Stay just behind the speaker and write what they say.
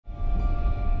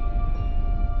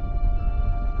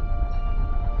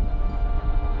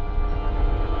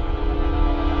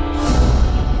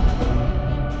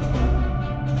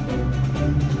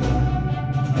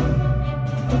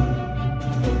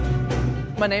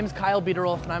My name's Kyle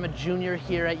Biederolf and I'm a junior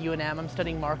here at UNM. I'm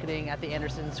studying marketing at the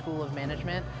Anderson School of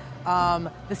Management.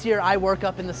 This year I work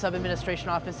up in the SUB administration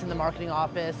office in the marketing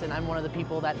office, and I'm one of the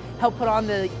people that helped put on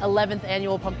the 11th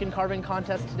annual pumpkin carving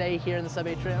contest today here in the SUB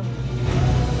Atrium.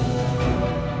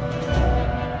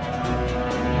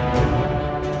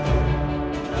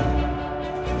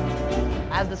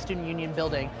 As the student union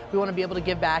building, we want to be able to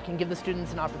give back and give the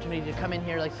students an opportunity to come in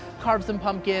here, like carve some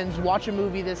pumpkins, watch a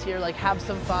movie this year, like have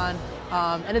some fun.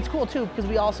 And it's cool too because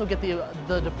we also get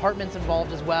the departments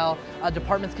involved as well.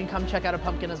 Departments can come check out a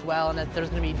pumpkin as well, and there's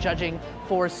going to be judging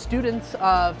for students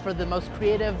for the most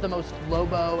creative, the most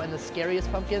low-bow, and the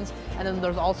scariest pumpkins. And then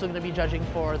there's also going to be judging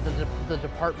for the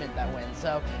department that wins.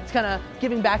 So it's kind of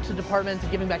giving back to departments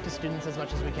and giving back to students as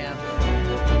much as we can.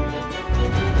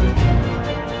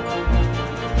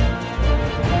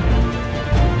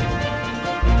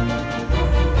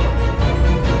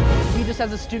 Just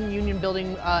as a student union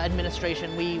building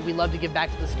administration, we love to give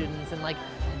back to the students, and like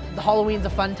the Halloween's a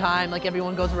fun time, like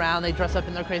everyone goes around, they dress up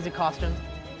in their crazy costumes.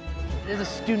 It is a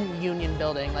student union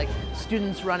building, like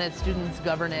students run it, students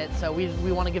govern it, so we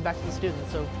want to give back to the students,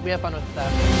 so we have fun with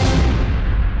that.